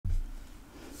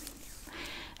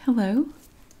Hello.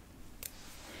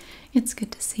 It's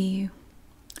good to see you.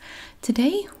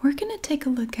 Today we're going to take a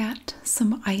look at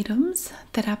some items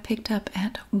that I picked up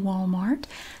at Walmart.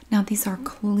 Now these are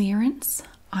clearance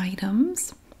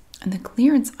items, and the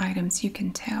clearance items you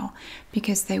can tell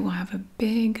because they will have a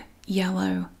big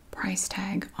yellow price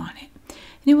tag on it.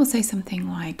 And it will say something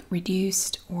like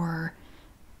reduced or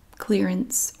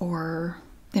clearance, or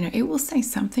it will say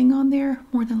something on there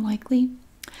more than likely.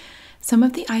 Some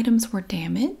of the items were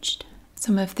damaged.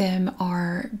 Some of them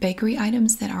are bakery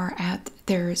items that are at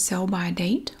their sell-by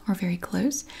date or very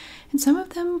close. And some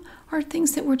of them are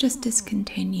things that were just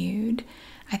discontinued.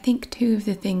 I think 2 of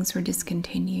the things were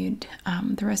discontinued.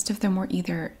 The rest of them were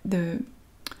either the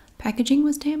packaging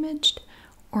was damaged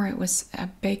or it was a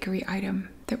bakery item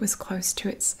that was close to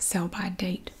its sell-by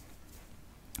date.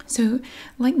 So,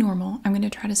 like normal, I'm going to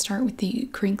try to start with the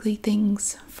crinkly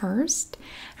things first.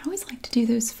 I always like to do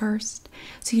those first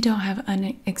so you don't have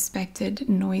unexpected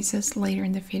noises later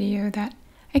in the video. That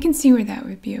I can see where that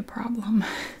would be a problem.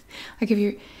 Like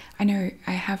I know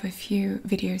I have a few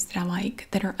videos that I like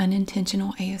that are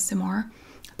unintentional ASMR.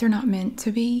 They're not meant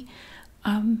to be,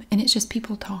 and it's just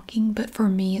people talking, but for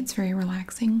me it's very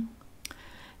relaxing.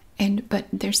 But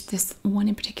there's this one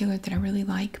in particular that I really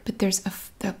like, but there's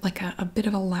a bit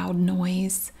of a loud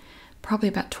noise probably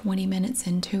about 20 minutes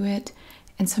into it,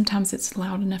 and sometimes it's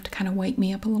loud enough to kind of wake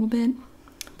me up a little bit,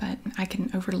 but I can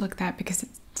overlook that because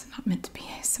it's not meant to be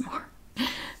ASMR,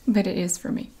 but it is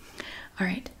for me.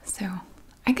 Alright, so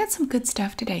I got some good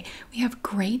stuff today. We have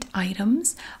great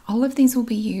items. All of these will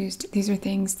be used. These are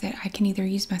things that I can either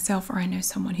use myself or I know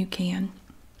someone who can.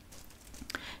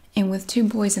 And with 2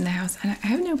 boys in the house, and I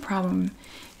have no problem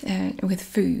with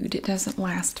food. It doesn't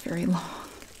last very long.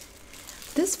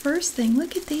 This first thing,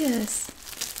 look at this.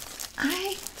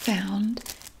 I found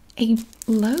a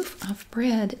loaf of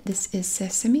bread. This is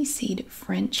sesame seed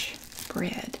French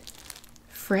bread.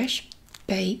 Fresh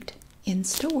baked in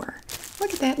store.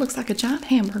 Look at that. It looks like a giant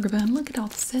hamburger bun. Look at all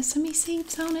the sesame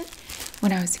seeds on it.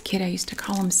 When I was a kid, I used to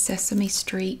call them sesame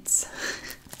streets.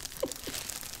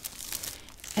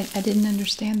 I didn't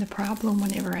understand the problem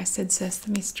whenever I said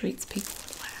Sesame Streets. People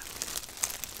would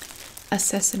laugh. A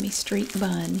Sesame Street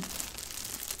bun.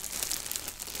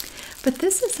 But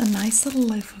this is a nice little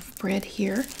loaf of bread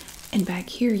here. And back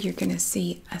here you're going to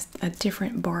see a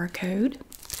different barcode.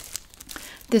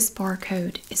 This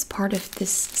barcode is part of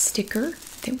this sticker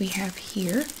that we have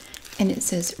here. And it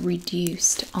says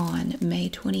reduced on May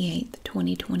 28th,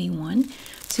 2021.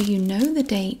 So you know the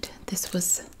date this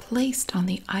was placed on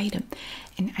the item.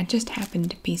 And I just happened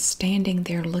to be standing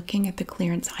there looking at the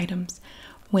clearance items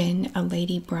when a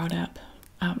lady brought up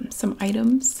some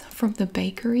items from the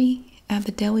bakery,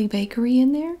 the deli bakery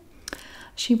in there.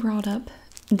 She brought up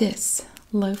this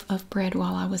loaf of bread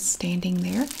while I was standing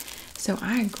there. So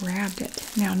I grabbed it.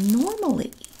 Now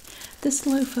normally this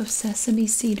loaf of sesame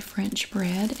seed French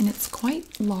bread, and it's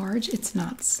quite large, it's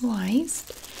not sliced,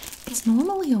 it's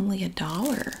normally only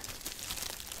 $1.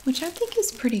 Which I think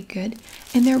is pretty good,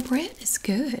 and their bread is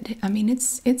good. I mean,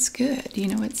 it's good.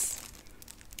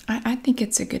 I think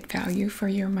it's a good value for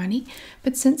your money.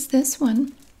 But since this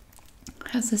one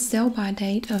has a sell-by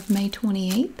date of May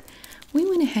 28th, we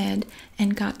went ahead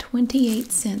and got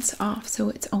 28 cents off, so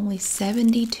it's only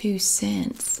 72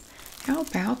 cents. How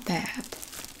about that?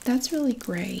 That's really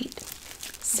great.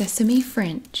 Sesame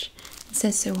French. It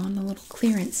says so on the little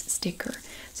clearance sticker.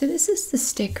 So this is the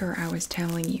sticker I was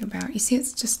telling you about. You see,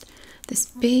 it's just this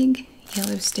big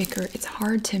yellow sticker. It's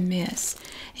hard to miss.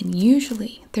 And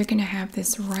usually they're going to have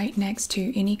this right next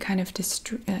to any kind of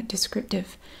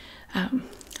descriptive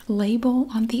label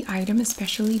on the item,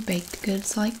 especially baked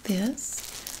goods like this.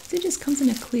 So it just comes in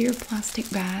a clear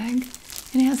plastic bag,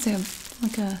 and it has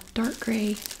like a dark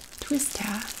gray twist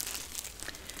tie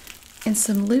and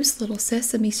some loose little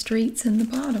sesame streets in the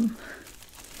bottom.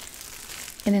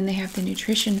 And then they have the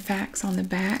nutrition facts on the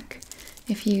back.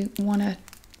 If you want to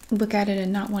look at it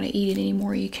and not want to eat it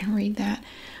anymore, you can read that.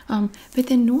 But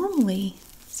then normally,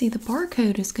 see, the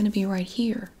barcode is going to be right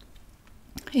here.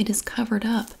 It is covered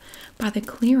up by the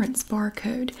clearance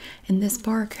barcode, and this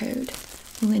barcode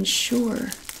will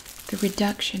ensure the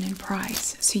reduction in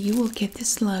price. So you will get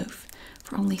this loaf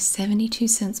for only 72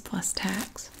 cents plus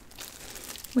tax,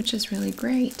 which is really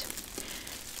great.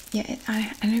 Yeah,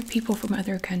 I know people from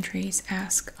other countries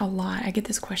ask a lot. I get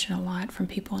this question a lot from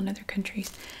people in other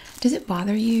countries. Does it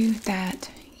bother you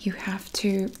that you have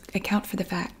to account for the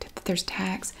fact that there's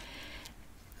tax?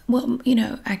 Well,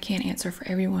 I can't answer for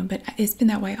everyone, but it's been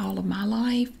that way all of my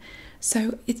life.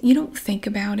 So you don't think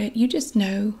about it. You just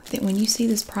know that when you see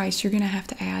this price, you're going to have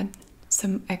to add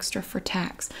some extra for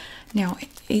tax. Now,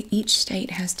 each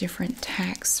state has different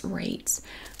tax rates.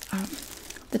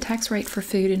 The tax rate for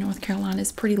food in North Carolina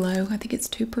is pretty low. I think it's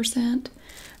 2%.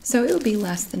 So it would be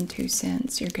less than 2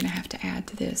 cents you're going to have to add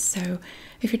to this. So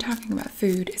if you're talking about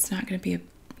food, it's not going to be a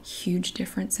huge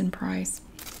difference in price.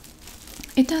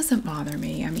 It doesn't bother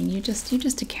me. I mean, you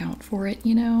just account for it,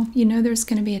 you know. You know there's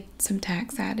going to be some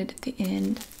tax added at the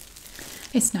end.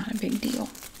 It's not a big deal.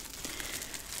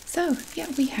 So, yeah,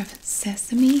 we have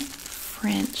sesame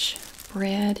French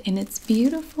bread, and it's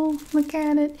beautiful. Look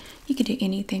at it. You could do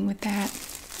anything with that.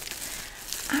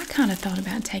 I kind of thought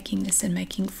about taking this and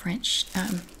making French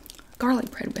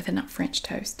garlic bread with it, not French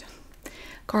toast.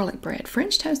 Garlic bread.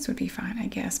 French toast would be fine, I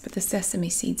guess, but the sesame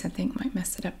seeds, I think, might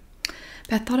mess it up.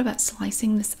 But I thought about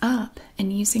slicing this up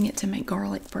and using it to make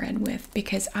garlic bread with,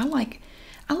 because I like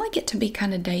it to be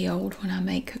kind of day old when I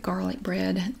make garlic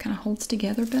bread. It kind of holds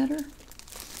together better.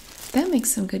 That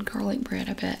makes some good garlic bread,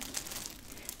 I bet.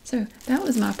 So that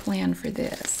was my plan for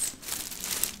this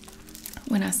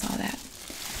when I saw that.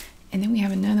 And then we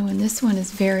have another one. This one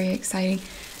is very exciting.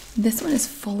 This one is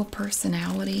full of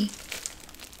personality.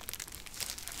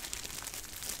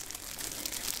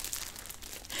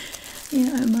 You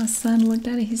know, my son looked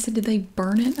at it. He said, "Did they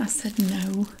burn it?" I said,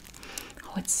 "No."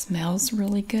 Oh, it smells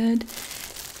really good.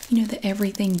 You know, the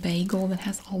everything bagel that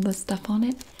has all this stuff on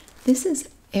it? This is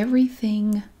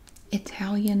everything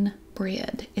Italian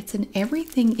bread. It's an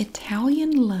everything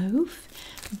Italian loaf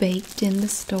baked in the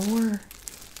store.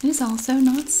 It is also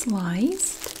not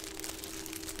sliced.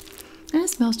 And it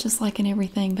smells just like an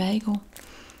everything bagel.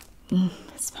 It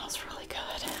smells really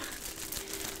good.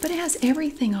 But it has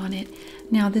everything on it.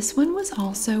 Now, this one was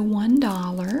also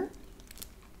 $1.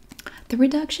 The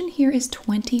reduction here is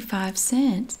 25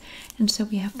 cents. And so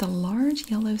we have the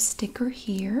large yellow sticker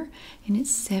here, and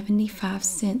it's 75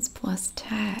 cents plus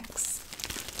tax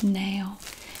now.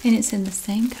 And it's in the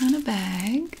same kind of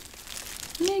bag.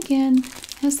 And again,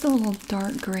 has the little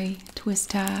dark gray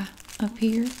twist tie up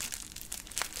here.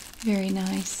 Very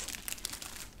nice.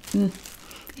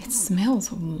 It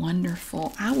smells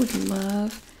wonderful. I would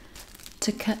love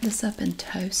to cut this up and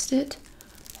toast it.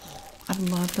 I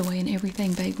love the way an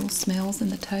everything bagel smells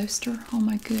in the toaster. Oh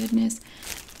my goodness.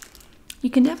 You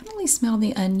can definitely smell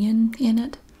the onion in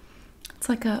it. It's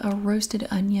like a roasted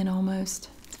onion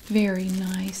almost. Very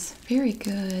nice. Very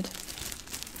good.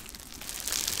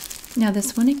 Now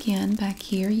this one again, back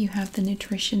here you have the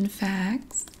nutrition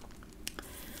facts.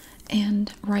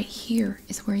 And right here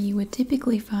is where you would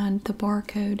typically find the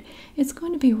barcode. It's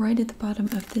going to be right at the bottom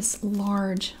of this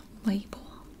large label.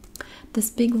 This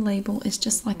big label is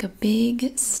just like a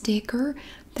big sticker.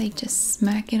 They just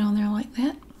smack it on there like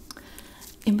that.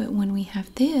 But when we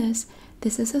have this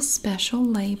is a special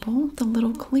label, the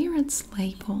little clearance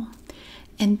label.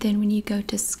 And then when you go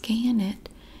to scan it,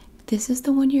 this is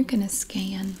the one you're going to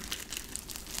scan.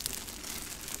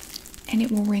 And it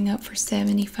will ring up for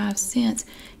 75 cents.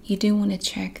 You do want to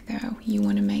check though. You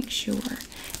want to make sure.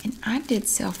 And I did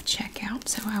self-checkout,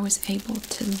 so I was able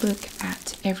to look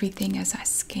at everything as I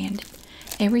scanned it.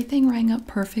 Everything rang up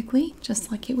perfectly,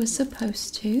 just like it was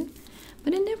supposed to.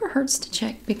 But it never hurts to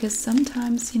check, because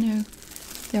sometimes, you know,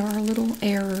 there are little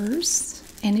errors.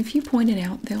 And if you point it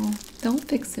out, they'll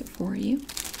fix it for you.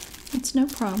 It's no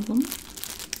problem.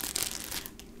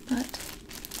 But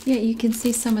yeah, you can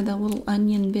see some of the little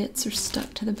onion bits are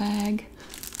stuck to the bag.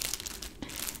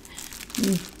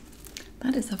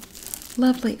 That is a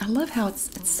lovely, I love how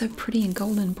it's so pretty and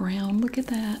golden brown. Look at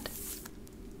that.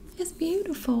 It's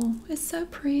beautiful. It's so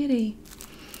pretty.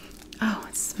 Oh,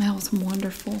 it smells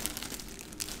wonderful.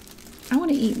 I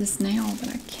want to eat this now, but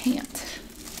I can't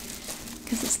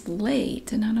because it's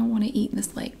late and I don't want to eat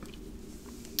this late.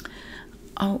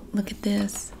 Oh, look at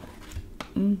this.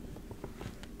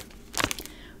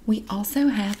 We also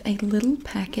have a little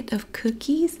packet of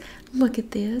cookies. Look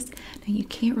at this. Now you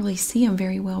can't really see them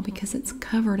very well because it's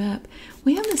covered up.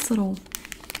 We have this little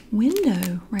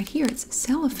window right here. It's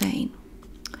cellophane.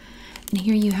 And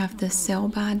here you have the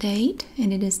sell-by date,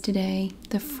 and it is today,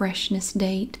 the freshness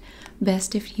date,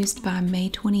 best if used by May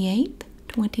 28th,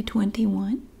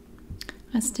 2021.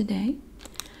 That's today.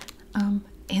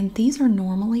 And these are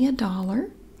normally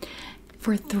 $1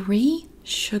 for 3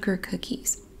 sugar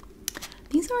cookies.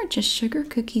 These aren't just sugar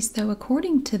cookies though.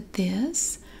 According to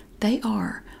this, they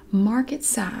are market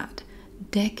side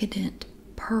decadent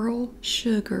pearl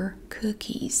sugar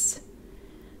cookies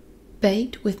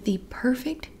baked with the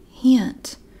perfect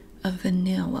hint of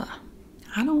vanilla.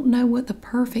 I don't know what the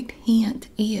perfect hint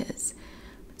is.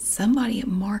 Somebody at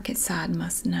market side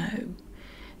must know.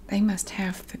 They must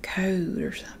have the code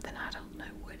or something. I don't know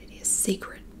what it is.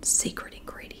 Secret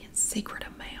ingredients, secret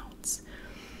amounts.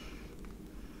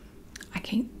 I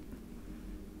can't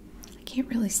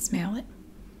really smell it.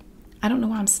 I don't know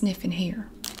why I'm sniffing here.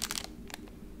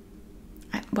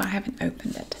 Well, I haven't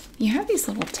opened it. You have these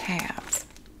little tabs.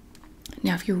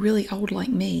 Now, if you're really old like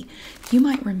me, you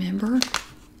might remember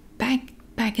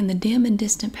back in the dim and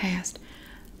distant past,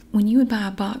 when you would buy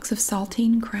a box of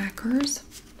saltine crackers,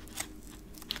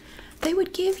 they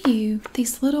would give you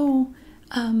these little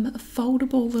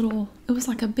foldable little, it was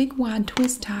like a big wide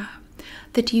twist tie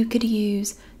that you could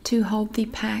use to hold the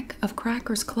pack of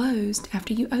crackers closed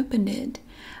after you opened it.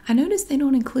 I noticed they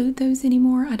don't include those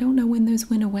anymore. I don't know when those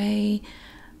went away.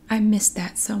 I missed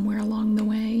that somewhere along the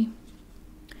way.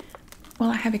 Well,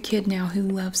 I have a kid now who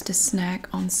loves to snack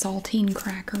on saltine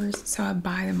crackers, so I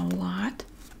buy them a lot.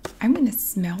 I'm going to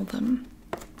smell them.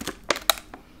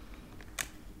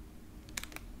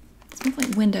 It smells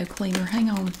like window cleaner. Hang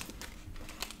on.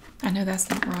 I know that's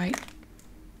not right.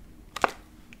 I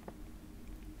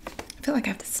feel like I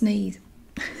have to sneeze.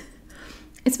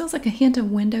 It smells like a hint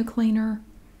of window cleaner.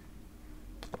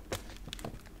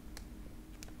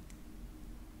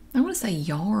 I want to say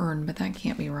yarn, but that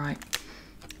can't be right.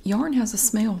 Yarn has a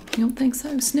smell. You don't think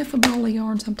so? Sniff a ball of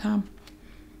yarn sometime.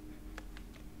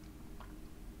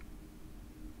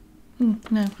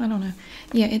 No, I don't know.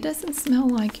 Yeah, it doesn't smell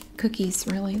like cookies,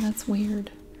 really. That's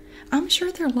weird. I'm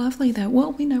sure they're lovely, though.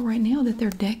 Well, we know right now that they're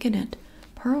decadent.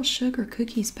 Pearl sugar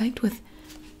cookies baked with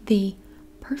the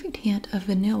perfect hint of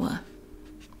vanilla.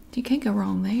 You can't go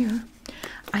wrong there.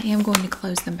 I am going to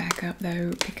close them back up,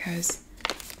 though, because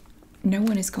no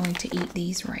one is going to eat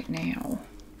these right now.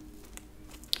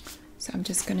 So I'm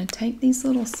just going to take these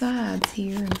little sides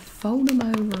here and fold them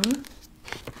over,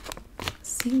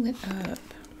 seal it up.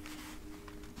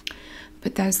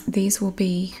 But these will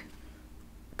be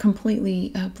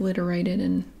completely obliterated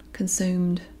and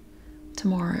consumed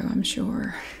tomorrow, I'm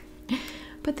sure.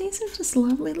 But these are just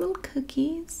lovely little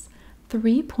cookies.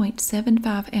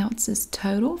 3.75 ounces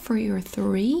total for your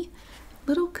 3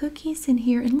 little cookies in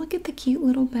here. And look at the cute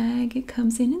little bag it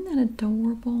comes in. Isn't that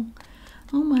adorable?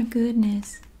 Oh my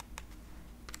goodness.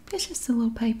 It's just a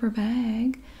little paper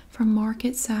bag from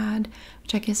Market Side,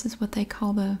 which I guess is what they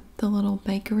call the little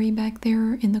bakery back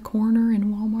there in the corner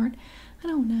in Walmart. I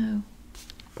don't know.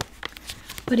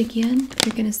 But again,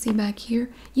 you're going to see back here,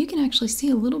 you can actually see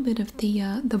a little bit of the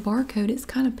barcode. It's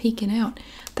kind of peeking out.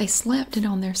 They slapped it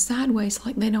on there sideways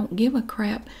like they don't give a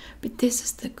crap. But this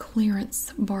is the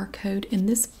clearance barcode, and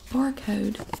this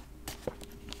barcode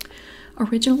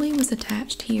originally was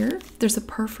attached here. There's a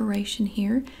perforation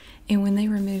here, and when they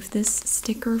remove this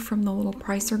sticker from the little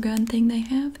pricer gun thing they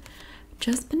have,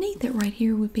 just beneath it right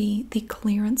here would be the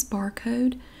clearance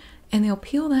barcode, and they'll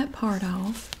peel that part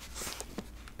off,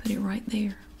 put it right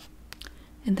there,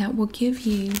 and that will give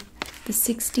you the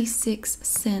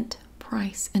 66-cent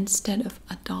price instead of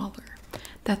 $1.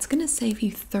 That's going to save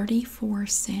you 34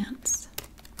 cents.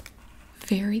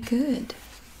 Very good.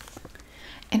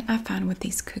 And I find with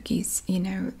these cookies, you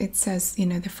know, it says, you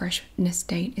know, the freshness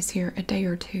date is here. A day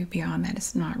or two beyond that,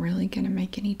 it's not really going to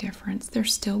make any difference. They're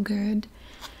still good.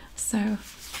 So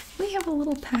we have a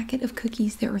little packet of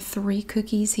cookies. There are 3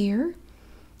 cookies here.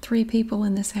 3 people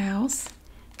in this house.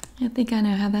 I think I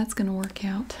know how that's going to work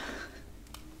out.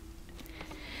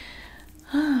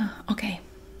 Okay.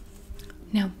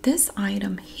 Now this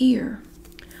item here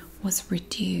was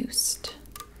reduced.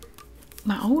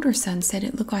 My older son said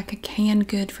it looked like a canned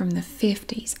good from the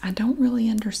 50s. I don't really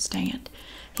understand.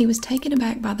 He was taken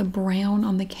aback by the brown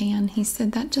on the can. He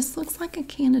said that just looks like a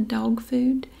can of dog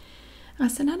food. I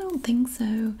said, I don't think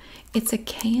so. It's a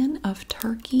can of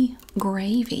turkey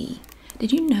gravy.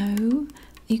 Did you know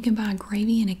you can buy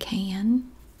gravy in a can?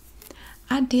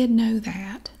 I did know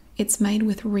that. It's made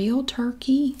with real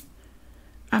turkey.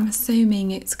 I'm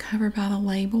assuming it's covered by the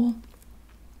label.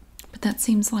 But that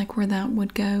seems like where that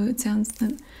would go. It sounds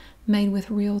made with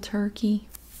real turkey.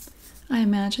 I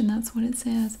imagine that's what it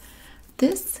says.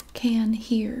 This can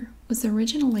here was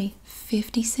originally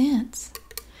 50 cents.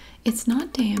 It's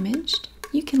not damaged.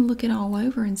 You can look it all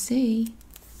over and see.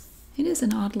 It is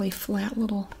an oddly flat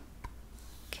little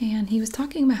can. He was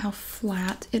talking about how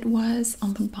flat it was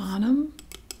on the bottom.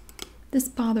 This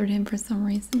bothered him for some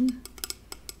reason.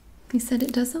 He said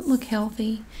it doesn't look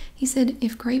healthy. He said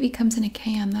if gravy comes in a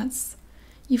can,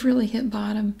 you've really hit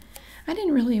bottom. I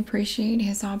didn't really appreciate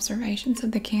his observations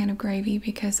of the can of gravy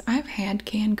because I've had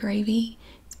canned gravy.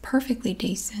 It's perfectly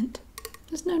decent.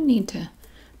 There's no need to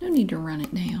run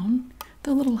it down.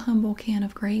 The little humble can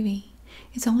of gravy.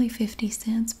 It's only 50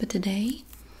 cents, but today,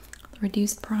 the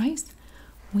reduced price,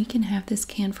 we can have this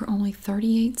can for only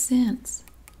 38 cents.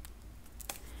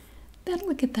 Then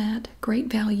look at that. Great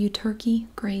value turkey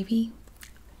gravy.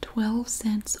 12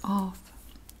 cents off.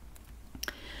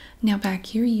 Now back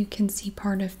here you can see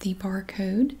part of the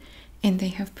barcode, and they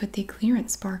have put the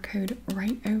clearance barcode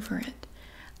right over it.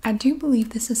 I do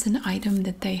believe this is an item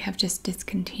that they have just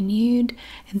discontinued,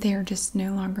 and they are just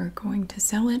no longer going to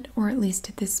sell it, or at least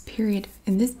at this period,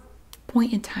 in this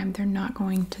point in time, they're not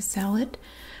going to sell it.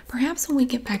 Perhaps when we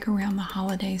get back around the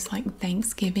holidays like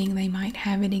Thanksgiving, they might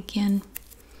have it again.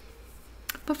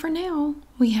 But for now,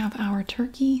 we have our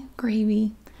turkey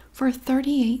gravy for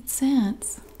 38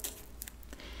 cents.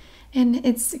 And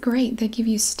it's great. They give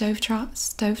you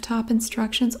stovetop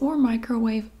instructions or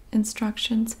microwave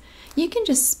instructions. You can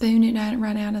just spoon it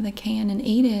right out of the can and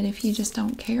eat it if you just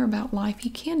don't care about life.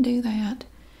 You can do that.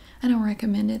 I don't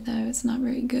recommend it though. It's not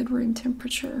very good room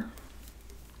temperature.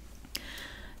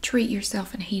 Treat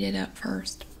yourself and heat it up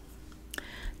first.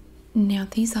 Now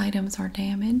these items are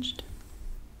damaged,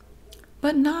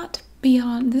 but not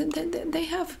beyond. They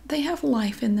have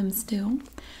life in them still.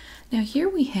 Now here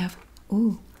we have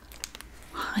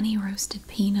honey roasted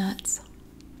peanuts.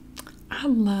 I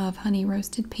love honey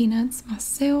roasted peanuts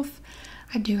myself.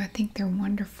 I do. I think they're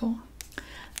wonderful.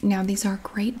 Now these are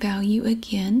great value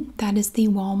again. That is the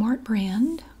Walmart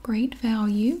brand. Great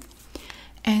value.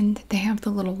 And they have the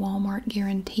little Walmart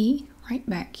guarantee right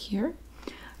back here.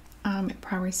 It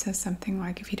probably says something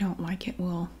like, if you don't like it,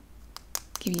 we'll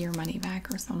give you your money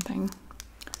back or something.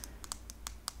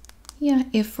 Yeah,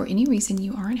 if for any reason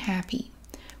you aren't happy,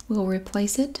 we'll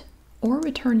replace it or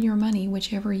return your money,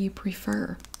 whichever you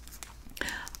prefer.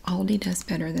 Aldi does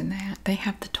better than that. They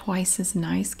have the twice as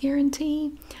nice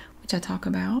guarantee, which I talk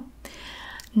about.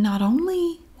 Not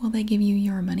only will they give you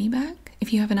your money back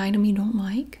if you have an item you don't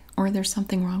like or there's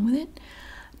something wrong with it,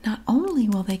 not only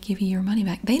will they give you your money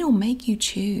back, they don't make you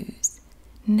choose.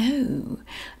 No,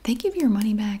 they give you your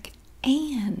money back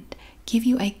and give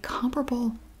you a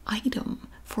comparable item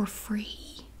for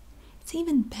free. It's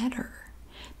even better.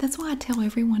 That's why I tell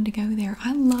everyone to go there.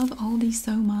 I love Aldi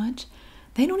so much.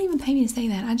 They don't even pay me to say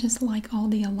that. I just like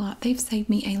Aldi a lot. They've saved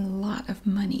me a lot of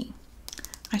money.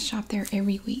 I shop there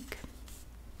every week.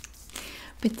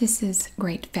 But this is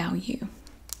great value.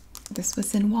 This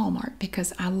was in Walmart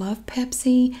because I love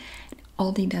Pepsi.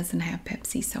 Aldi doesn't have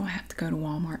Pepsi, so I have to go to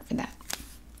Walmart for that.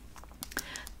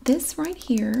 This right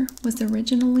here was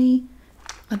originally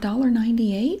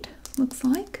 $1.98, looks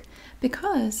like,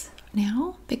 because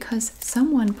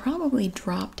someone probably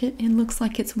dropped it and looks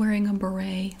like it's wearing a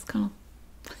beret. It's kind of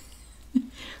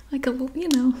like a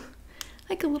little,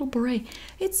 like a little beret.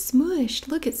 It's smushed.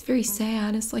 Look, it's very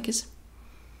sad. It's like it's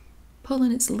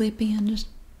pulling its lip in just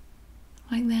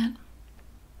like that.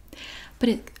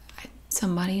 But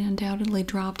somebody undoubtedly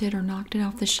dropped it or knocked it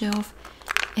off the shelf,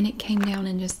 and it came down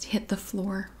and just hit the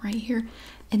floor right here,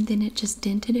 and then it just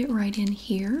dented it right in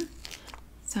here.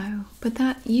 So, but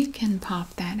that, you can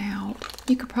pop that out.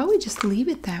 You could probably just leave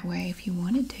it that way if you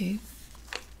wanted to.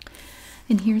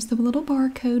 And here's the little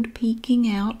barcode peeking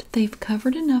out. They've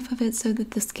covered enough of it so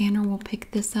that the scanner will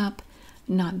pick this up,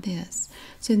 not this.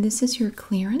 So this is your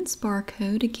clearance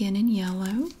barcode, again in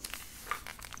yellow.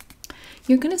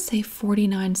 You're going to save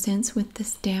 49 cents with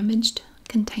this damaged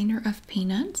container of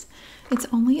peanuts. It's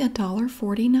only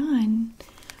 $1.49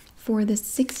 for this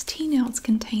 16-ounce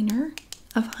container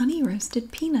of honey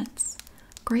roasted peanuts.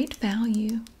 Great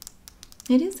value.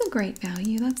 It is a great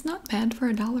value. That's not bad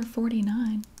for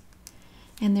 $1.49.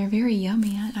 And they're very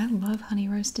yummy. I love honey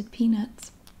roasted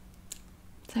peanuts.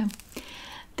 So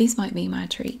these might be my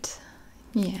treat.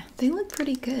 Yeah, they look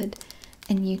pretty good.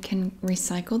 And you can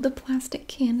recycle the plastic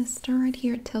canister right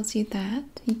here. It tells you that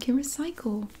you can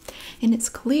recycle. And it's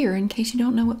clear in case you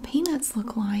don't know what peanuts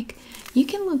look like. You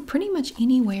can look pretty much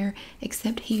anywhere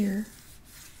except here.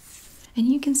 And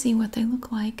you can see what they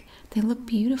look like. They look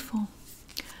beautiful.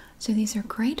 So these are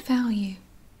great value.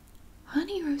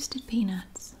 Honey roasted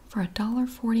peanuts for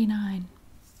 $1.49.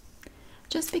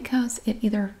 Just because it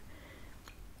either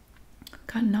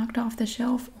got knocked off the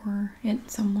shelf or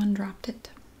someone dropped it.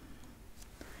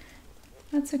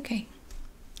 That's okay.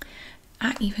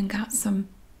 I even got some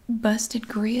busted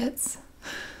grits.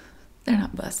 They're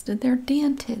not busted, they're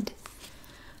dented.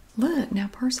 Look, now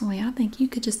personally, I think you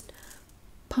could just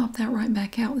pop that right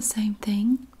back out, the same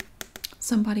thing.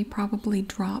 Somebody probably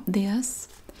dropped this.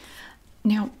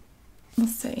 Now,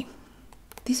 let's see.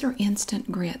 These are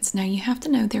instant grits. Now, you have to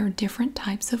know there are different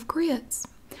types of grits.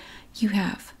 You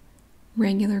have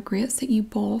regular grits that you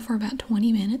boil for about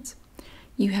 20 minutes.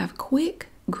 You have quick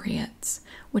grits,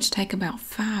 which take about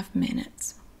 5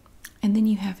 minutes. And then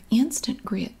you have instant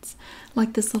grits,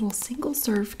 like this little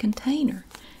single-serve container.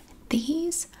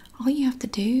 These, all you have to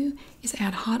do is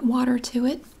add hot water to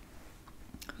it,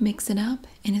 mix it up,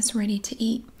 and it's ready to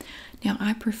eat. Now,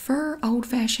 I prefer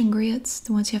old-fashioned grits,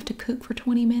 the ones you have to cook for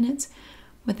 20 minutes,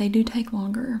 but they do take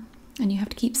longer, and you have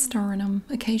to keep stirring them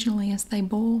occasionally as they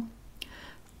boil.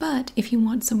 But if you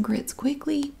want some grits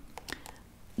quickly,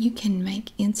 you can make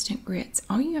instant grits.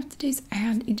 All you have to do is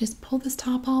you just pull this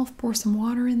top off, pour some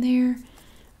water in there.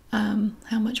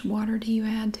 How much water do you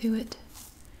add to it?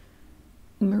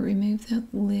 Remove the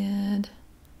lid.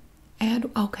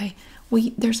 Okay,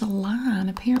 there's a line.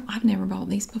 Apparently, I've never bought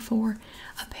these before.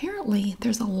 Apparently,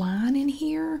 there's a line in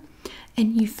here,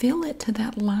 and you fill it to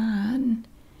that line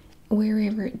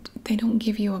wherever they don't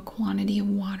give you a quantity of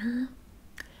water.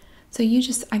 So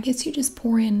I guess you just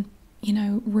pour in,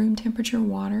 room temperature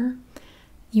water.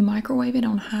 You microwave it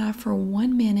on high for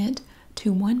 1 minute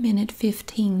to 1 minute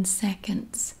 15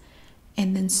 seconds,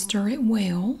 and then stir it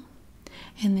well,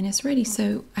 and then it's ready.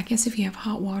 So I guess if you have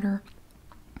hot water,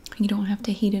 you don't have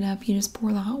to heat it up. You just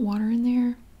pour the hot water in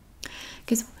there.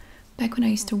 Because back when I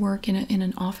used to work in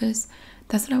an office,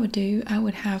 that's what I would do. I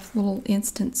would have little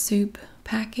instant soup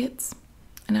packets,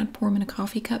 and I'd pour them in a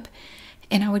coffee cup,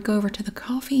 and I would go over to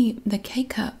the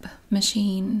K-cup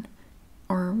machine,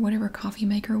 or whatever coffee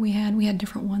maker we had. We had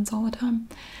different ones all the time.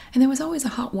 And there was always a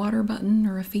hot water button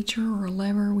or a feature or a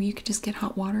lever where you could just get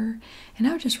hot water. And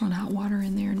I would just run hot water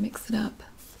in there and mix it up,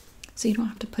 so you don't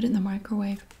have to put it in the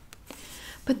microwave.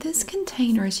 But this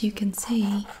container, as you can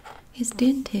see, is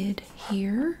dented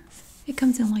here. It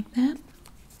comes in like that.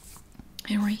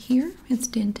 And right here, it's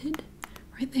dented.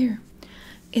 Right there.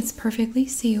 It's perfectly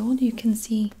sealed. You can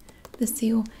see the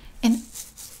seal. And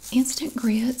instant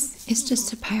grits, it's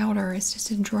just a powder. It's just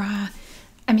a dry,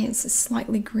 it's a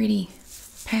slightly gritty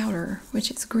powder, which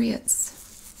is grits.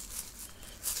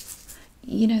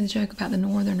 You know the joke about the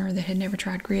northerner that had never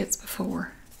tried grits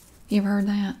before. You ever heard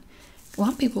that? A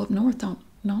lot of people up north don't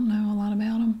know a lot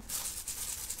about them.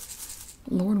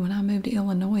 Lord, when I moved to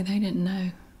Illinois, they didn't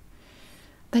know.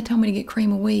 They told me to get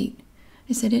cream of wheat.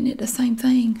 They said, isn't it the same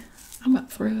thing? I'm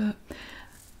about threw up.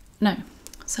 No.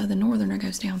 So the northerner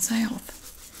goes down south.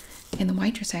 And the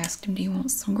waitress asked him, do you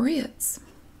want some grits?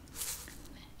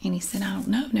 And he said, I don't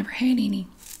know. I've never had any.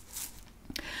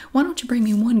 Why don't you bring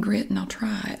me one grit and I'll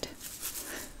try it?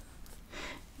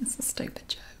 It's a stupid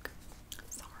joke.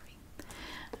 Sorry.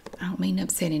 I don't mean to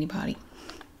upset anybody.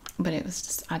 But it was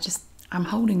just, I'm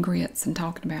holding grits and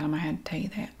talking about them. I had to tell you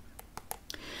that.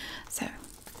 So,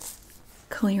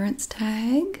 clearance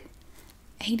tag,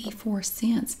 84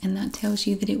 cents. And that tells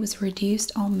you that it was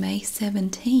reduced on May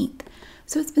 17th.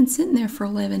 So it's been sitting there for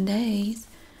 11 days.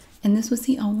 And this was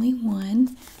the only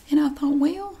one. And I thought,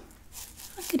 well,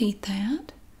 I could eat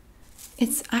that.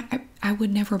 I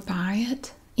would never buy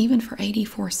it. Even for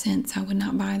 84 cents, I would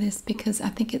not buy this because I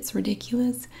think it's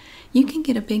ridiculous. You can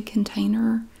get a big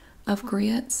container of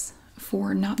grits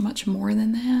for not much more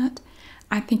than that.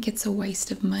 I think it's a waste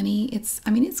of money. It's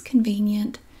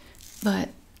convenient, but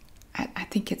I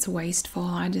think it's wasteful.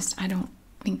 I don't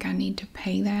think I need to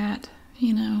pay that,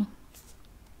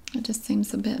 It just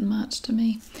seems a bit much to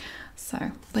me.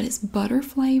 So, but it's butter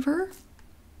flavor.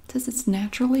 It says it's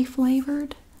naturally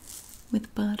flavored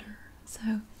with butter.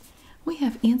 So, we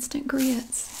have instant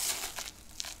grits.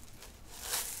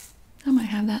 I might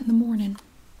have that in the morning.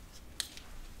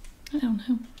 I don't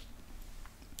know.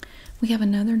 We have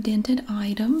another dented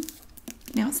item.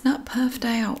 Now, it's not puffed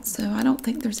out, so I don't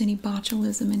think there's any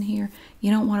botulism in here.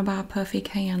 You don't want to buy puffy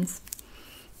cans.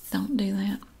 Don't do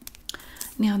that.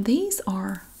 Now, these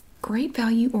are Great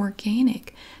Value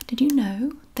Organic. Did you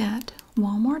know that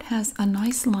Walmart has a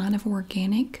nice line of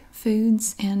organic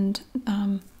foods and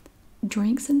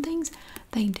drinks and things?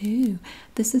 They do.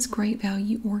 This is Great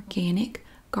Value Organic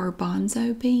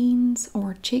garbanzo beans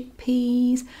or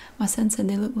chickpeas. My son said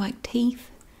they look like teeth.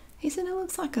 He said it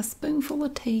looks like a spoonful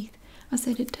of teeth. I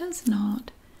said it does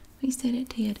not. He said it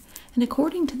did. And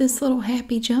according to this little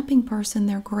happy jumping person,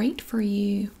 they're great for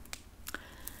you.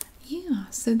 Yeah,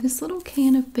 so this little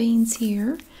can of beans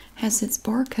here has its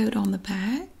barcode on the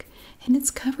back, and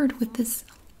it's covered with this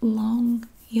long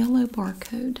yellow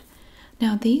barcode.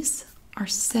 Now these are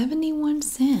 71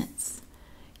 cents.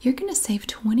 You're going to save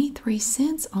 23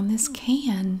 cents on this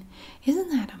can. Isn't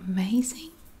that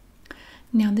amazing?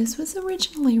 Now this was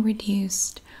originally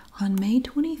reduced on May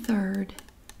 23rd,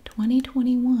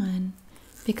 2021,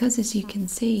 because as you can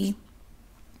see,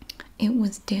 it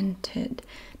was dented.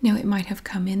 Now it might have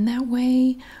come in that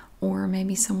way, or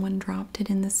maybe someone dropped it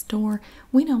in the store.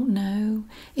 We don't know.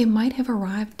 It might have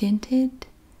arrived dented.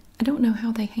 I don't know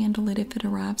how they handle it if it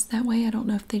arrives that way. I don't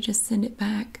know if they just send it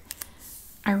back.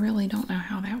 I really don't know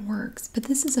how that works. But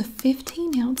this is a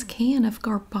 15-ounce can of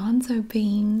garbanzo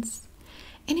beans,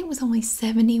 and it was only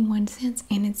 71 cents,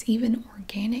 and it's even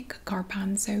organic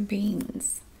garbanzo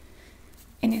beans.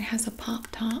 and it has a pop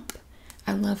top.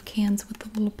 I love cans with the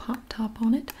little pop top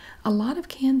on it. A lot of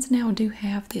cans now do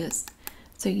have this,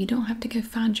 so you don't have to go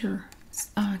find your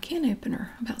can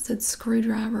opener. I about said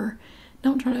screwdriver.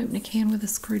 Don't try to open a can with a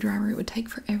screwdriver. It would take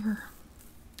forever.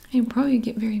 It would probably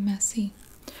get very messy.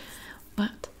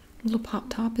 But the little pop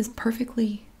top is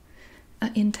perfectly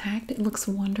intact. It looks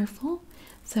wonderful.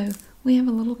 So we have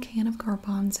a little can of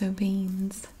garbanzo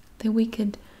beans that we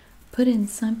could put in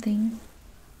something,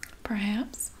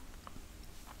 perhaps.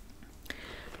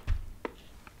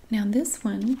 Now this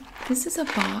one, this is a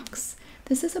box.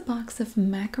 This is a box of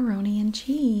macaroni and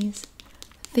cheese,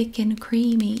 thick and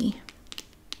creamy.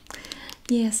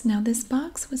 Yes, now this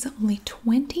box was only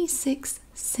 26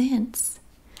 cents.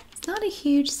 It's not a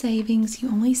huge savings. You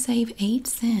only save 8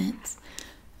 cents.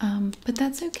 But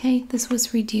that's okay. This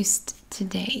was reduced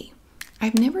today.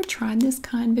 I've never tried this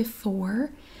kind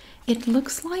before. It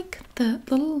looks like the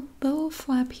little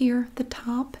flap here, the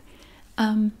top,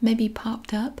 maybe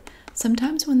popped up.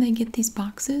 Sometimes when they get these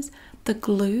boxes, the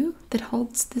glue that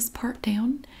holds this part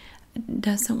down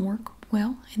doesn't work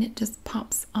well, and it just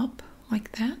pops up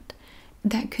like that.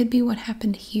 That could be what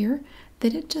happened here,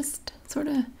 that it just sort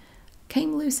of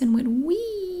came loose and went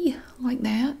wee like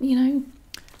that, you know,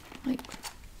 like,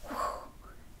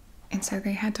 and so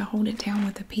they had to hold it down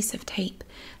with a piece of tape.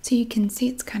 So you can see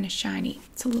it's kind of shiny.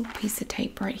 It's a little piece of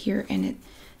tape right here, and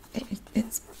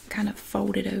it's kind of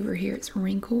folded over here. It's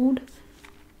wrinkled.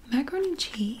 Macaroni and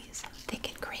cheese, thick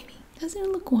and creamy. Doesn't it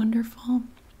look wonderful?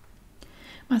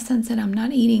 My son said, I'm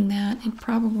not eating that. It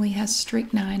probably has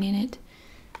strychnine in it.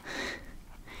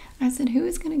 I said, who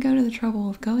is going to go to the trouble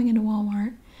of going into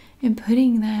Walmart and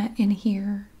putting that in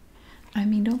here? I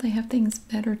mean, don't they have things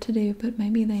better to do? But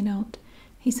maybe they don't.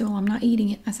 He said, well, I'm not eating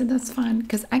it. I said, that's fine,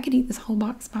 because I could eat this whole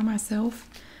box by myself.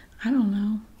 I don't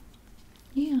know.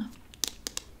 Yeah.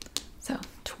 So,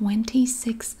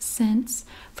 26 cents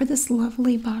for this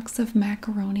lovely box of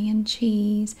macaroni and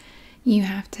cheese. You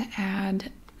have to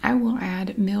add, I will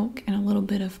add milk and a little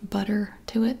bit of butter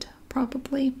to it,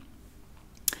 probably.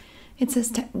 It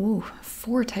says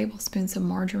 4 tablespoons of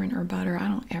margarine or butter. I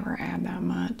don't ever add that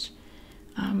much.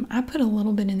 I put a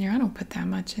little bit in there. I don't put that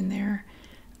much in there.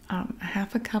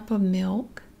 Half a cup of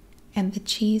milk and the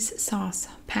cheese sauce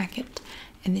packet,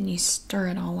 and then you stir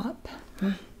it all up.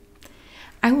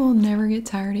 I will never get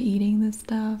tired of eating this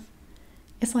stuff.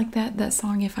 It's like that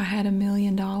song, If I Had $1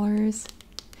 Million.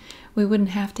 We wouldn't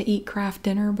have to eat Kraft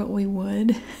Dinner, but we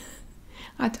would.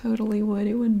 I totally would.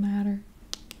 It wouldn't matter.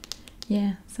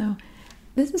 Yeah, so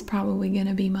this is probably going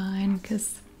to be mine,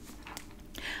 because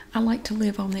I like to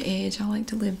live on the edge. I like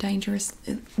to live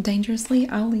dangerously.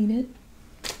 I'll eat it.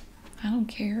 I don't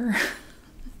care.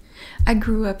 I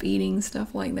grew up eating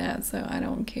stuff like that, so I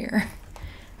don't care.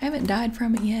 I haven't died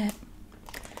from it yet.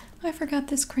 I forgot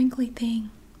this crinkly thing.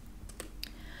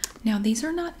 Now, these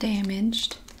are not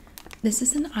damaged. This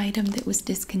is an item that was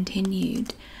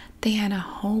discontinued. They had a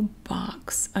whole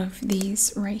box of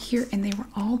these right here, and they were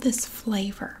all this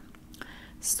flavor.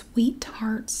 Sweet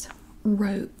Tarts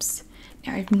ropes.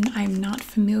 Now, I'm not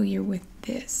familiar with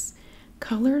this.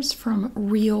 Colors from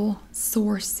real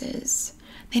sources.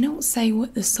 They don't say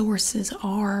what the sources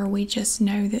are. We just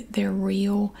know that they're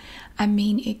real. I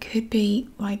mean, it could be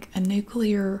like a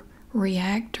nuclear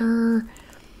reactor.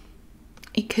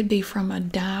 It could be from a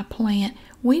dye plant.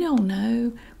 We don't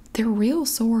know. They're real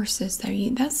sources, though.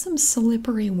 That's some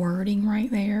slippery wording right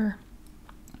there.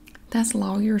 That's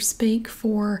lawyer speak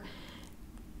for,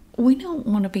 we don't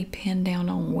want to be pinned down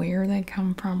on where they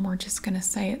come from. We're just going to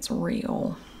say it's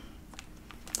real.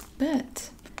 But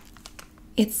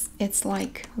it's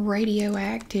like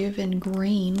radioactive and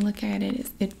green. Look at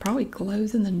it. It probably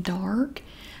glows in the dark.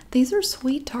 These are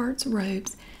Sweet Tarts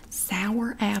ropes,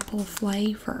 sour apple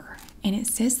flavor. And it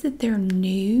says that they're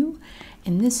new,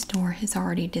 and this store has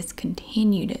already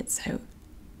discontinued it. So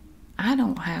I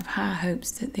don't have high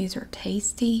hopes that these are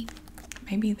tasty.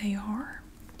 Maybe they are.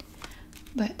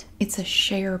 But it's a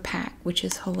share pack, which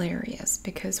is hilarious,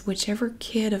 because whichever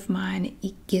kid of mine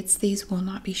gets these will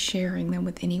not be sharing them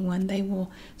with anyone. They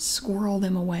will squirrel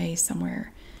them away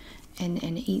somewhere and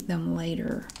eat them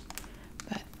later.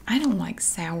 But I don't like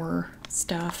sour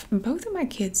stuff. Both of my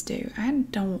kids do. I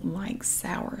don't like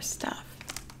sour stuff.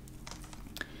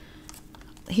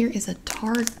 Here is a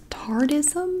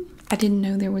Tardism. I didn't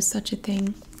know there was such a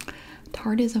thing.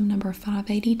 Tardism number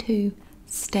 582.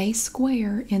 Stay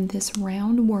square in this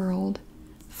round world.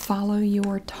 Follow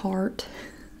your tart.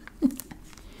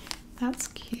 That's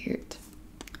cute.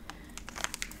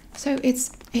 So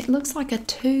it looks like a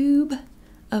tube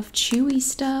of chewy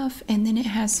stuff, and then it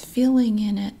has filling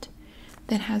in it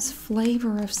that has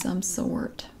flavor of some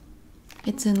sort.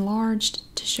 It's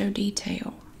enlarged to show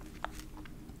detail.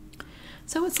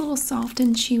 So it's a little soft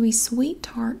and chewy Sweet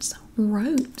Tarts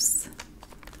Ropes.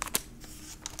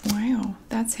 Wow,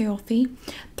 that's healthy.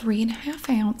 3.5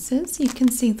 ounces. You can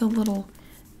see the little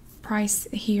price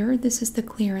here. This is the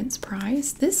clearance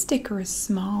price. This sticker is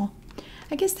small.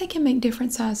 I guess they can make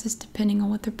different sizes depending on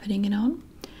what they're putting it on.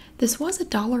 This was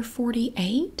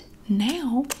 $1.48.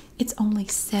 Now it's only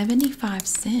 75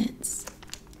 cents.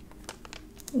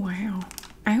 Wow.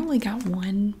 I only got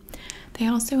one. They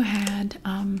also had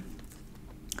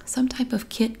some type of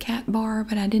Kit Kat bar,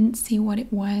 but I didn't see what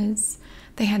it was.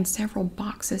 They had several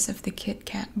boxes of the Kit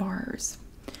Kat bars.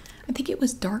 I think it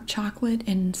was dark chocolate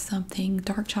and something.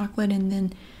 Dark chocolate, and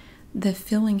then the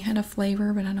filling had a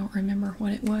flavor, but I don't remember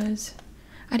what it was.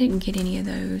 I didn't get any of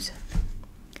those.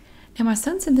 Now my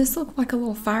son said this looked like a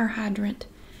little fire hydrant,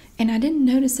 and I didn't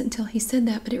notice it until he said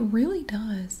that, but it really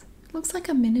does. It looks like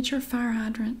a miniature fire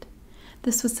hydrant.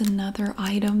 This was another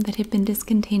item that had been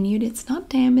discontinued. It's not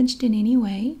damaged in any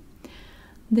way.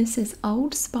 This is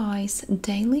Old Spice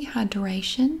Daily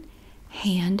Hydration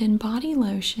Hand and Body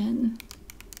Lotion.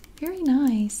 Very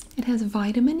nice. It has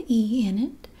vitamin E in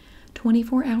it,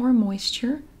 24-hour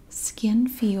moisture, skin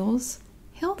feels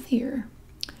healthier.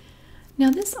 Now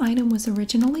this item was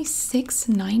originally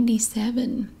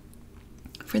 $6.97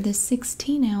 for this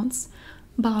 16-ounce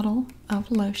bottle of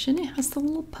lotion. It has the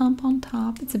little pump on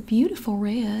top. It's a beautiful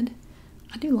red.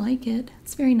 I do like it.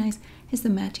 It's very nice. It has the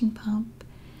matching pump.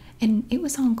 And it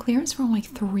was on clearance for only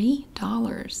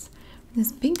 $3.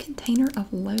 This big container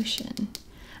of lotion.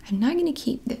 I'm not going to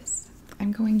keep this.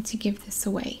 I'm going to give this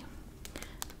away.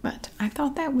 But I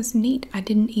thought that was neat. I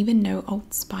didn't even know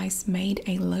Old Spice made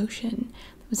a lotion.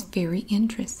 It was very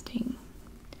interesting.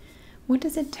 What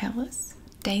does it tell us?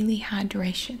 Daily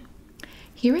hydration.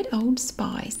 Here at Old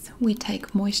Spice, we take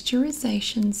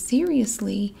moisturization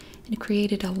seriously and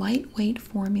created a lightweight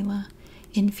formula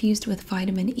infused with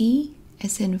vitamin E,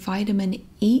 as in vitamin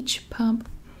each pump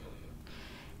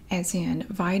of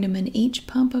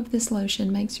this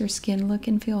lotion makes your skin look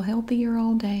and feel healthier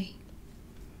all day.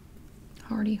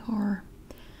 Hardy har.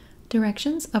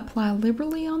 Directions: apply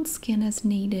liberally on skin as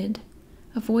needed.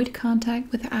 Avoid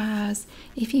contact with eyes.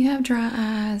 If you have dry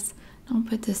eyes, don't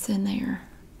put this in there.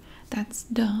 That's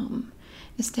dumb.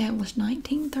 Established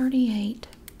 1938.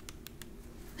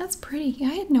 That's pretty.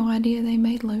 I had no idea they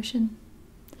made lotion.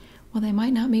 Well, they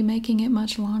might not be making it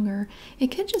much longer. It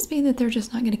could just be that they're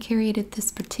just not going to carry it at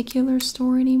this particular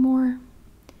store anymore.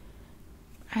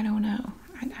 I don't know.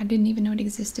 I didn't even know it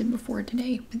existed before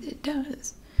today, but it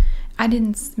does. I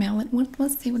didn't smell it.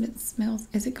 Let's see what it smells.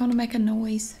 Is it going to make a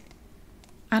noise?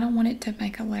 I don't want it to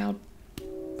make a loud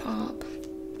pop.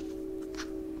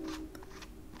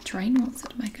 Train wants it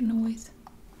to make a noise.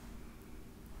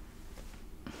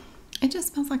 It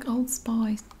just smells like Old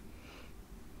Spice.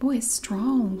 Boy, it's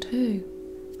strong too.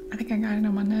 I think I got it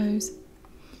on my nose.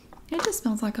 It just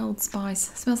smells like Old Spice.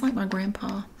 It smells like my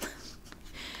grandpa.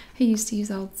 He used to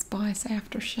use Old Spice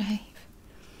aftershave.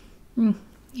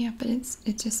 Yeah, but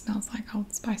it just smells like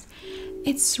Old Spice.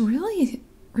 It's really,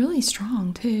 really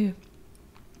strong too.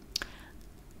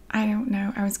 I don't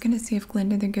know. I was going to see if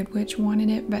Glinda the Good Witch wanted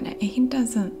it, but he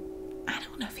doesn't. I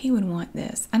don't know if he would want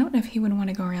this. I don't know if he would want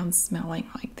to go around smelling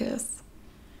like this.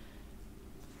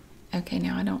 Okay,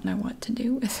 now I don't know what to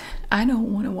do with it. I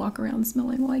don't want to walk around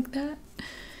smelling like that.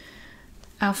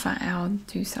 I'll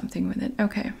do something with it.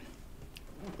 Okay.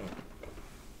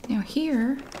 Now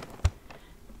here,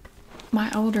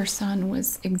 my older son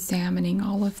was examining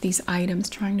all of these items,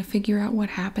 trying to figure out what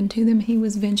happened to them. He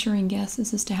was venturing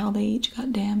guesses as to how they each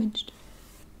got damaged.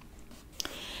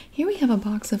 Here we have a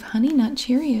box of Honey Nut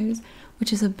Cheerios,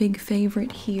 which is a big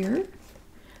favorite here.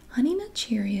 Honey Nut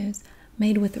Cheerios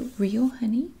made with real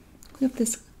honey. We have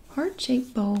this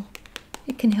heart-shaped bowl.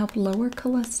 It can help lower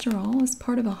cholesterol as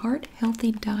part of a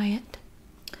heart-healthy diet.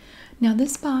 Now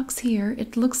this box here,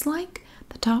 it looks like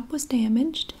the top was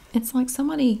damaged. It's like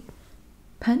somebody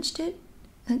punched it,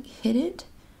 like hit it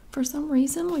for some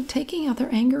reason, like taking out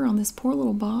their anger on this poor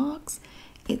little box.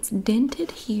 It's dented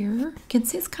here. You can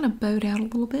see it's kind of bowed out a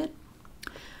little bit.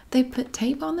 They put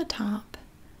tape on the top,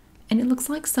 and it looks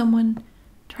like someone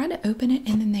tried to open it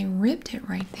and then they ripped it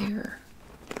right there.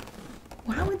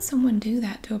 Why would someone do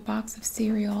that to a box of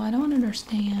cereal? I don't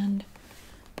understand.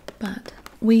 But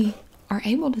we are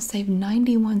able to save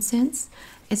 91 cents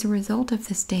as a result of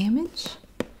this damage,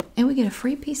 and we get a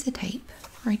free piece of tape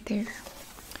right there.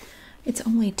 It's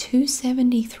only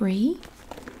 $2.73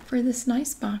 for this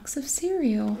nice box of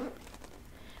cereal.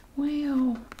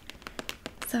 Wow.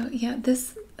 So yeah,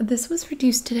 this was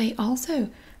reduced today also,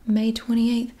 May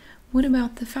 28th. What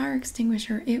about the fire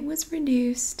extinguisher? It was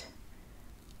reduced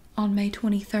on May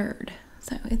 23rd.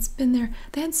 So it's been there.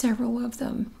 They had several of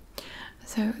them.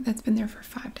 So that's been there for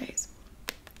 5 days.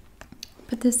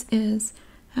 But this is,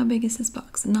 how big is this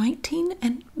box?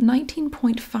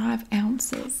 19.5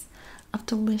 ounces of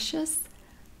delicious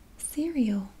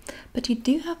cereal. But you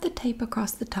do have the tape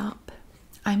across the top.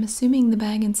 I'm assuming the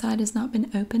bag inside has not been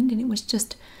opened and it was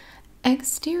just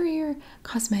exterior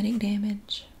cosmetic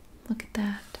damage. Look at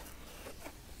that.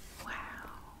 Wow.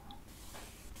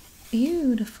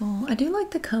 Beautiful. I do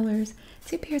like the colors.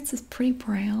 See up here, it's this pretty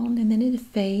brown, and then it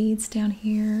fades down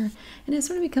here, and it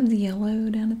sort of becomes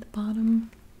yellow down at the bottom.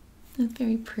 It's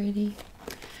very pretty.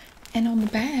 And on the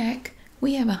back,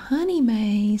 we have a honey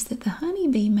maze that the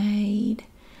honeybee made.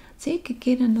 So you could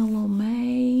get in a little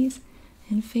maze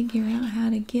and figure out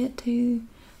how to get to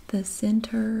the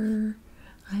center.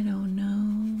 I don't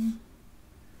know.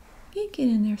 You get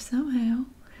in there somehow,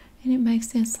 and it makes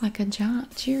sense like a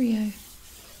giant Cheerio.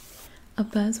 A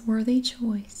buzzworthy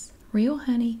choice. Real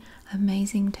honey,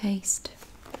 amazing taste.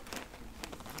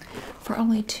 For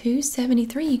only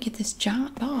 $2.73, you get this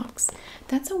giant box.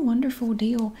 That's a wonderful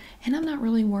deal, and I'm not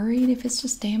really worried if it's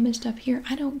just damaged up here.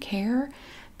 I don't care,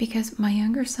 because my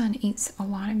younger son eats a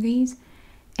lot of these,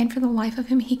 and for the life of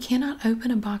him, he cannot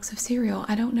open a box of cereal.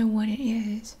 I don't know what it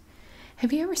is.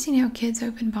 Have you ever seen how kids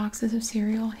open boxes of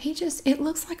cereal? It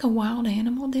looks like a wild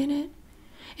animal, didn't it?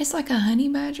 It's like a honey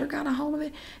badger got a hold of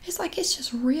it. It's like it's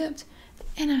just ripped.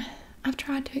 And I've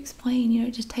tried to explain, you know,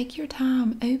 just take your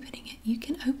time opening it. You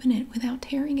can open it without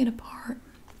tearing it apart.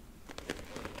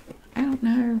 I don't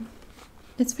know.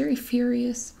 It's very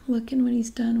furious looking when he's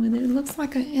done with it. It looks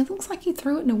like he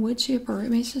threw it in a wood chipper. I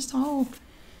mean, it's just all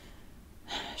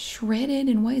shredded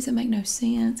in ways that make no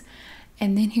sense.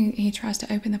 And then he tries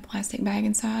to open the plastic bag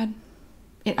inside.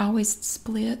 It always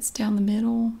splits down the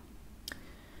middle.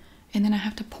 And then I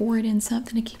have to pour it in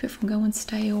something to keep it from going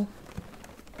stale.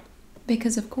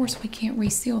 Because of course we can't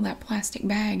reseal that plastic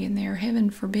bag in there. Heaven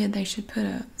forbid they should put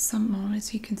something on it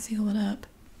so you can seal it up.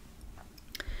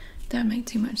 That make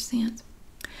too much sense.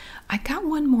 I got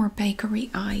one more bakery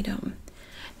item.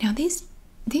 Now these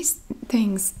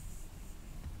things,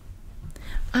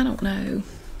 I don't know.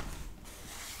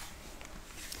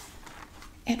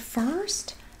 At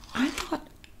first, I thought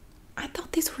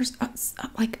these were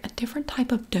like a different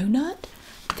type of donut.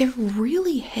 They're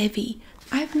really heavy.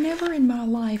 I've never in my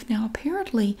life, now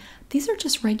apparently these are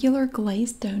just regular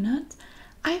glazed donuts.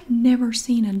 I've never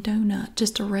seen a donut,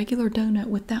 just a regular donut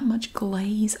with that much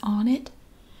glaze on it.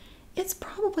 It's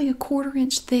probably a 1/4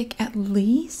 inch thick at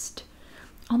least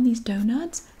on these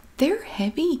donuts. They're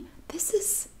heavy. This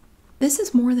is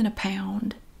more than a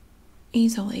pound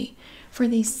easily for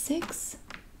these 6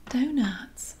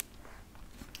 donuts.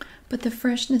 But the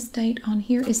freshness date on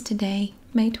here is today,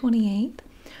 May 28th.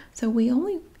 So it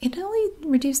only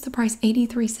reduced the price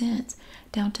 83 cents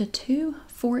down to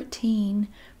 $2.14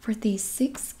 for these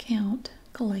 6-count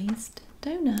glazed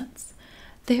donuts.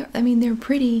 They're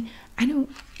pretty. I don't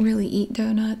really eat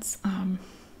donuts.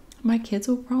 My kids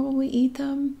will probably eat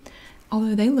them,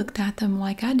 although they looked at them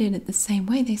like I did it the same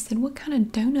way. They said, "What kind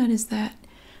of donut is that?"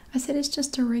 I said, "It's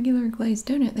just a regular glazed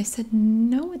donut." They said,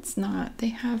 "No, it's not. They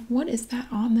have, what is that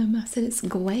on them?" I said, "It's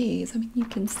glaze. I mean, you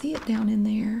can see it down in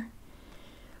there."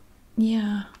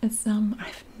 Yeah, it's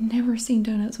I've never seen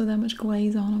donuts with that much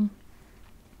glaze on them.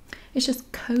 It's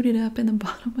just coated up in the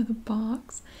bottom of the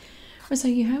box. So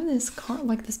you have this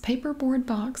like this paperboard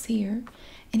box here,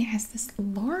 and it has this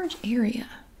large area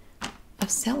of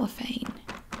cellophane,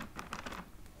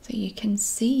 so you can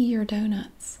see your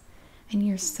donuts, and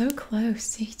you're so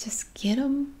close. You just get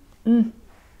them.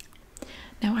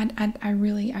 Now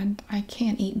I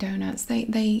can't eat donuts.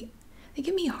 They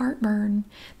give me heartburn.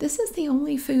 This is the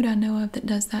only food I know of that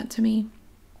does that to me.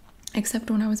 Except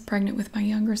when I was pregnant with my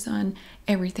younger son,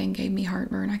 everything gave me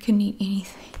heartburn. I couldn't eat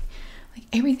anything. Like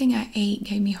everything I ate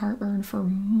gave me heartburn for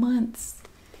months.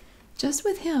 Just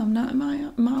with him, not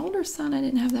my older son. I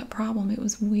didn't have that problem. It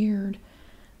was weird.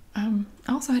 I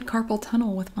also had carpal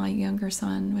tunnel with my younger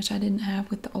son, which I didn't have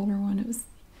with the older one. It was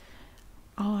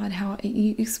odd how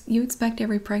you expect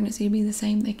every pregnancy to be the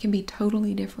same. They can be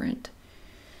totally different.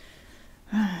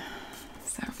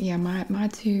 So yeah, my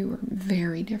two were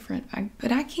very different.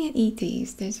 But I can't eat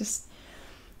these. They're just,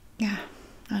 yeah,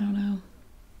 I don't know.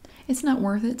 It's not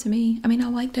worth it to me. I mean, I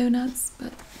like donuts,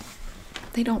 but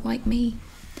they don't like me.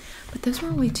 But those were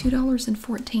only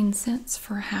 $2.14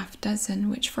 for a half dozen,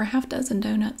 which for a half dozen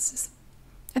donuts is,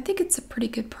 I think it's a pretty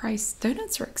good price.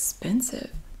 Donuts are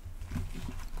expensive.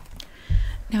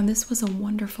 Now this was a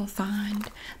wonderful find.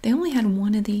 They only had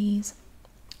one of these.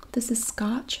 This is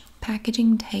Scotch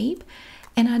packaging tape,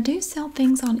 and I do sell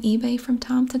things on eBay from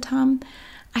time to time.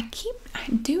 I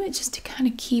do it just to kind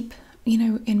of keep,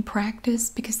 in practice,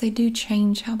 because they do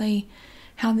change how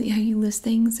you list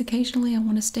things occasionally. I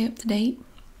want to stay up to date.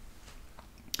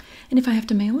 And if I have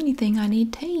to mail anything, I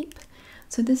need tape.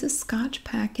 So this is Scotch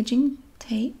packaging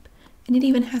tape, and it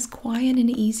even has quiet and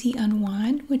easy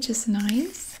unwind, which is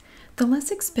nice. The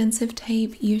less expensive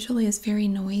tape usually is very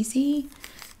noisy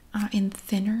and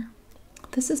thinner.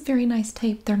 This is very nice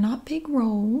tape. They're not big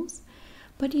rolls,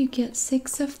 but you get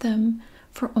 6 of them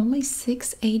for only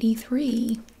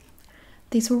 $6.83.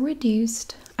 These were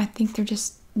reduced. I think they're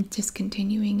just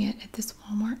discontinuing it at this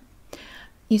Walmart.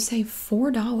 You save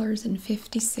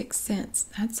 $4.56.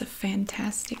 That's a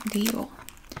fantastic deal.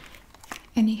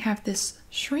 And you have this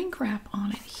shrink wrap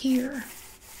on it here.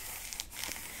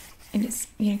 And it's,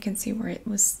 you can see where it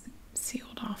was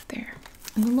sealed off there.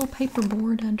 And the little paper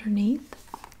board underneath.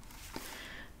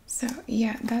 So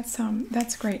yeah, that's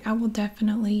great. I will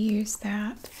definitely use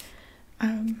that.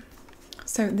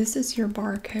 So this is your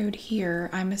barcode here.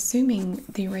 I'm assuming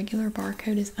the regular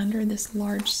barcode is under this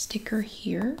large sticker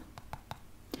here.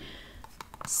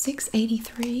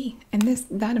 $6.83, and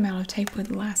that amount of tape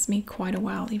would last me quite a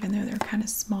while, even though they're kind of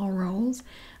small rolls.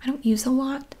 I don't use a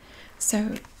lot,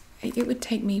 so it would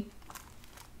take me,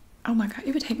 oh my god,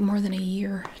 it would take more than a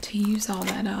year to use all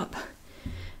that up,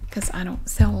 because I don't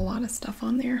sell a lot of stuff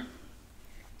on there.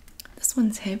 This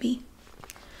one's heavy.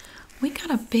 We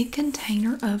got a big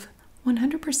container of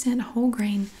 100% whole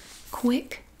grain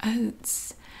quick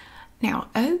oats. Now,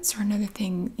 oats are another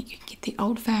thing. You can get the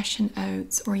old-fashioned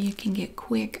oats, or you can get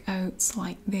quick oats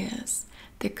like this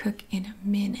that cook in a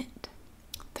minute.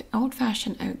 The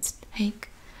old-fashioned oats take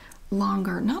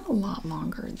longer, not a lot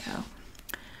longer though.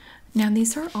 Now,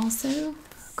 these are also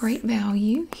great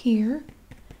value here.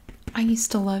 I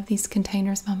used to love these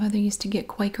containers. My mother used to get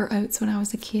Quaker oats when I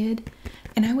was a kid,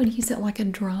 and I would use it like a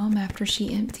drum after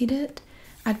she emptied it.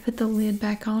 I'd put the lid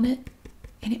back on it,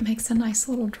 and it makes a nice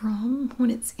little drum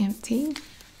when it's empty.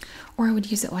 Or I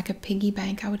would use it like a piggy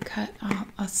bank. I would cut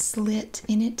a slit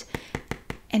in it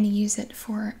and use it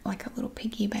for like a little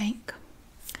piggy bank.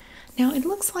 Now it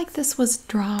looks like this was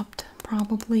dropped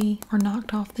probably, or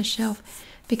knocked off the shelf,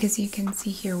 because you can see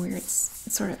here where it's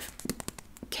sort of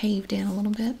caved in a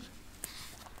little bit.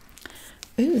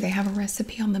 Ooh, they have a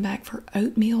recipe on the back for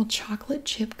oatmeal chocolate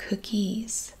chip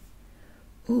cookies.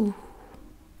 Ooh.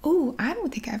 Oh, I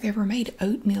don't think I've ever made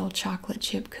oatmeal chocolate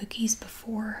chip cookies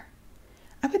before.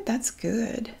 I bet that's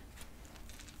good.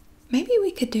 Maybe we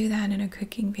could do that in a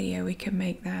cooking video. We could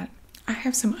make that. I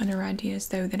have some other ideas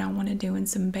though that I want to do in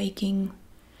some baking.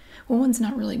 Well, one's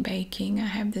not really baking. I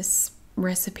have this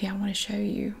recipe I want to show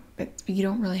you, but you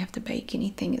don't really have to bake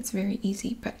anything. It's very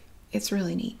easy, but it's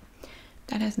really neat.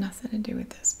 That has nothing to do with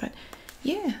this, but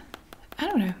yeah, I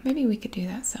don't know. Maybe we could do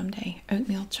that someday.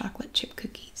 Oatmeal chocolate chip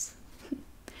cookies.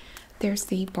 There's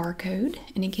the barcode,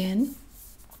 and again,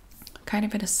 kind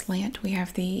of at a slant, we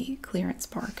have the clearance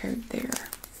barcode there.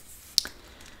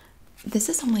 This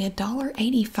is only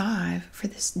 $1.85 for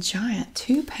this giant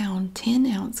 2-pound,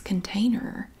 10-ounce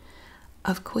container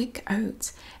of quick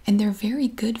oats, and they're very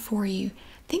good for you.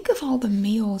 Think of all the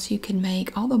meals you can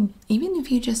make, even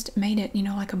if you just made it,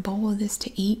 like a bowl of this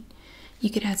to eat. You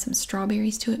could add some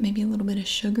strawberries to it, maybe a little bit of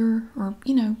sugar, or,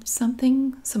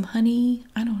 something, some honey,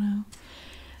 I don't know.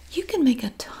 You can make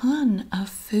a ton of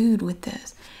food with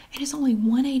this. It is only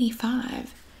 $1.85,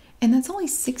 and that's only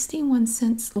 61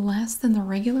 cents less than the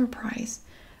regular price.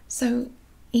 So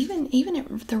even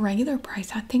at the regular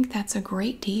price, I think that's a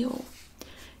great deal.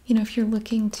 If you're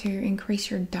looking to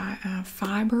increase your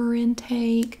fiber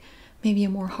intake, maybe a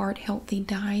more heart-healthy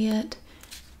diet,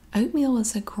 oatmeal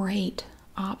is a great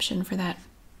option for that.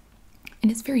 And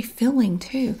it's very filling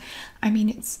too. I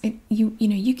mean,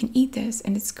 you can eat this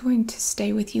and it's going to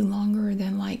stay with you longer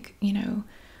than like,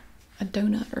 a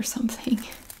donut or something.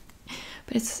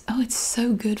 But it's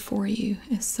so good for you.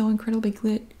 It's so incredibly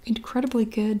good.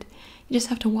 You just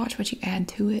have to watch what you add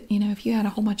to it. If you add a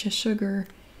whole bunch of sugar,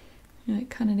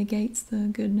 it kind of negates the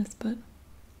goodness, but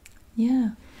yeah.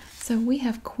 So we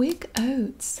have quick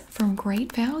oats from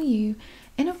Great Value.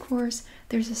 And of course,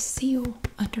 there's a seal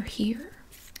under here.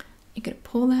 You're going to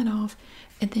pull that off,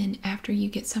 and then after you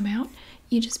get some out,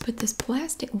 you just put this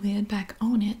plastic lid back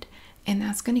on it, and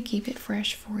that's going to keep it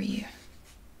fresh for you.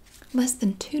 Less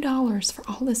than $2 for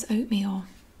all this oatmeal.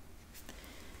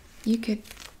 You could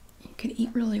eat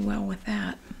really well with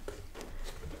that.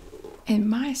 And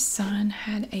my son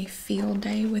had a field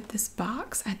day with this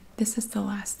box. This is the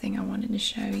last thing I wanted to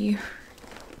show you.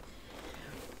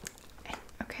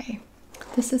 Okay,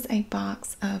 this is a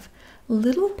box of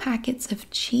little packets of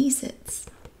Cheez-Its.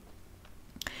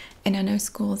 And I know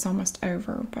school is almost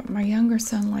over, but my younger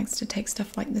son likes to take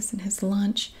stuff like this in his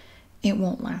lunch. It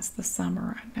won't last the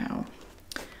summer, I know.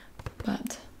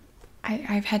 But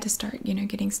I've had to start,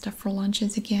 getting stuff for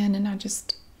lunches again, and I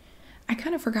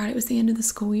kind of forgot it was the end of the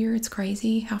school year. It's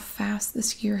crazy how fast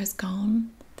this year has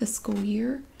gone, this school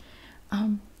year.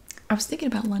 I was thinking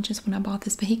about lunches when I bought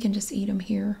this, but he can just eat them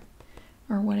here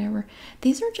or whatever.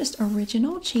 These are just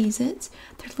original Cheez-Its.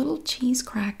 They're little cheese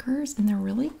crackers, and they're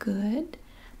really good.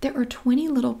 There are 20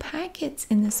 little packets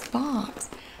in this box.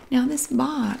 Now, this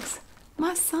box,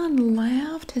 my son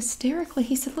laughed hysterically.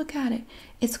 He said, look at it.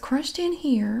 It's crushed in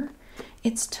here.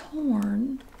 It's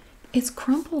torn. It's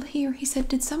crumpled here. He said,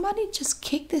 did somebody just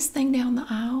kick this thing down the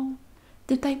aisle?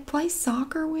 Did they play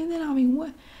soccer with it? I mean,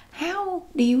 what? How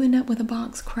do you end up with a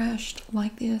box crushed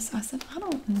like this? I said, I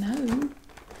don't know.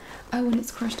 Oh, and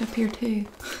it's crushed up here too.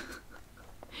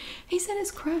 He said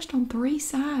it's crushed on 3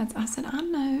 sides. I said, I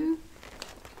know.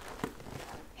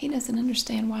 He doesn't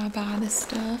understand why I buy this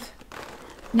stuff.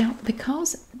 Now,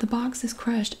 because the box is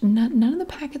crushed, none of the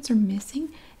packets are missing.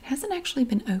 It hasn't actually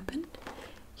been opened.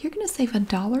 You're going to save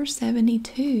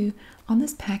 $1.72 on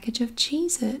this package of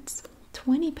Cheez-Its.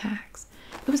 20 packs.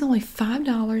 It was only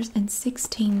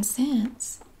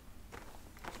 $5.16.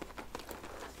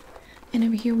 And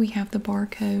over here we have the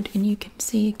barcode, and you can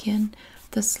see again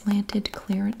the slanted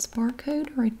clearance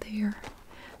barcode right there.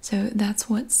 So that's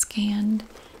what's scanned.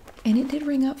 And it did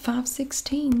ring up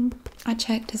 $5.16. I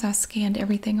checked as I scanned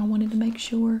everything. I wanted to make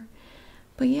sure.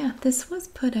 But yeah, this was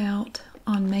put out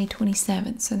on May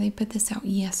 27th, so they put this out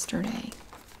yesterday.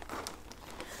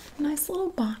 Nice little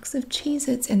box of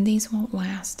Cheez-Its, and these won't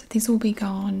last. These will be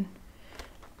gone.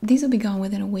 These will be gone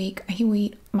within a week.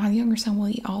 My younger son will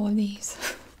eat all of these.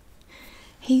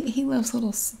 He loves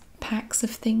little packs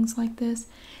of things like this.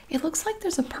 It looks like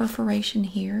there's a perforation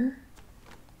here.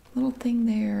 Little thing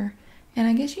there. And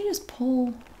I guess you just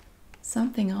pull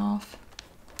something off.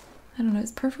 I don't know,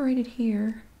 it's perforated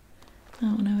here. I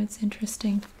don't know, it's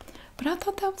interesting. But I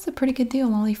thought that was a pretty good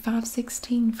deal. Only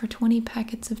 $5.16 for 20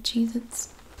 packets of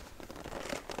Cheez-Its.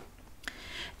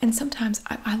 And sometimes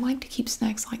I like to keep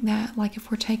snacks like that. Like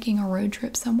if we're taking a road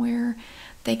trip somewhere,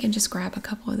 they can just grab a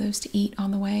couple of those to eat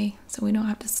on the way, so we don't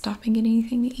have to stop and get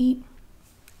anything to eat.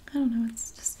 I don't know,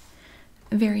 it's just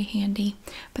very handy.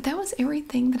 But that was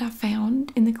everything that I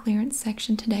found in the clearance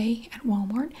section today at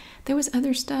Walmart. There was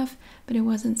other stuff, but it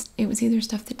was either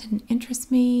stuff that didn't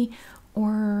interest me,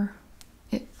 or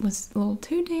it was a little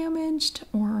too damaged,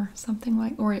 or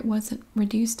something or it wasn't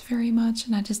reduced very much,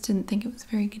 and I just didn't think it was a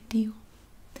very good deal.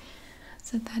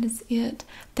 So that is it.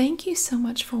 Thank you so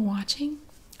much for watching.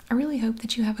 I really hope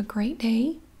that you have a great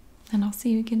day, and I'll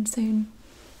see you again soon.